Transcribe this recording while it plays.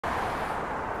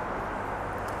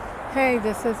Hey,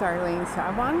 this is Arlene. So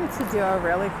I wanted to do a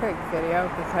really quick video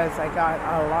because I got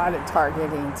a lot of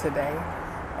targeting today,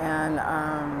 and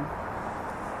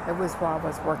it was while I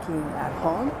was working at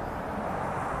home.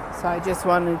 So I just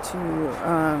wanted to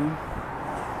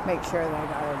make sure that I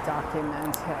got it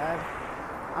documented.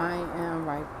 I am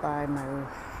right by my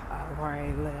where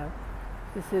I live.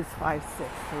 This is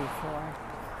 5634.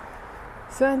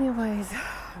 So anyways,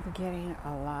 I'm getting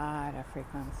a lot of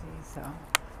frequencies, so I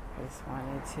just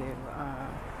wanted to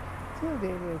do a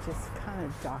video just kind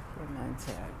of document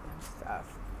it and stuff.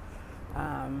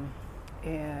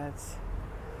 It's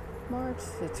March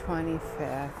the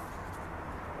 25th,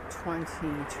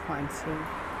 2020,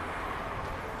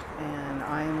 and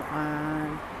I'm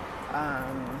on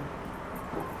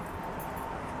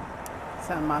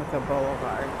Santa Monica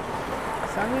Boulevard.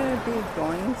 So I'm going to be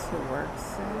going to work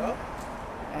soon,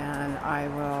 and I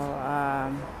will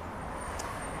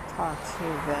talk to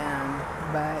them.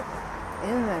 But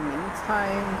in the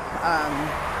meantime,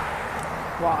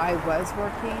 while I was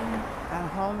working at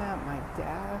home at my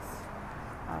desk,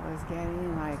 I was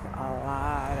getting like a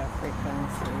lot of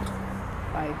frequencies,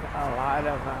 like a lot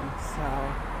of them. So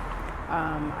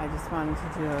I just wanted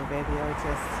to do a video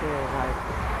just to like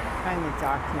kind of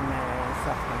document it and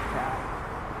stuff like that.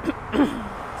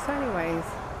 So anyways,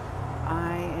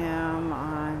 I am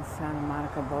on Santa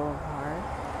Monica Boulevard,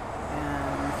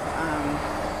 and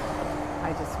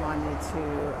I just wanted to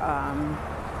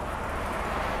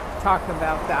talk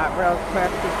about that real quick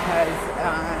because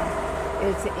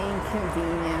it's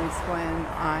inconvenience when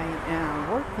I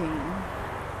am working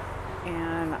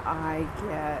and I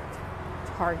get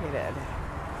targeted.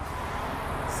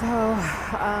 So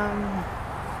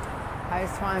I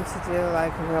just wanted to do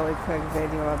like a really quick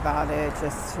video about it,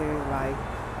 just to like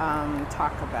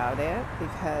talk about it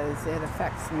because it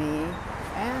affects me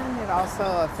and it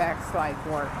also affects like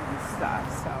work and stuff.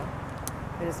 So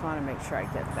I just want to make sure I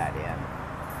get that in.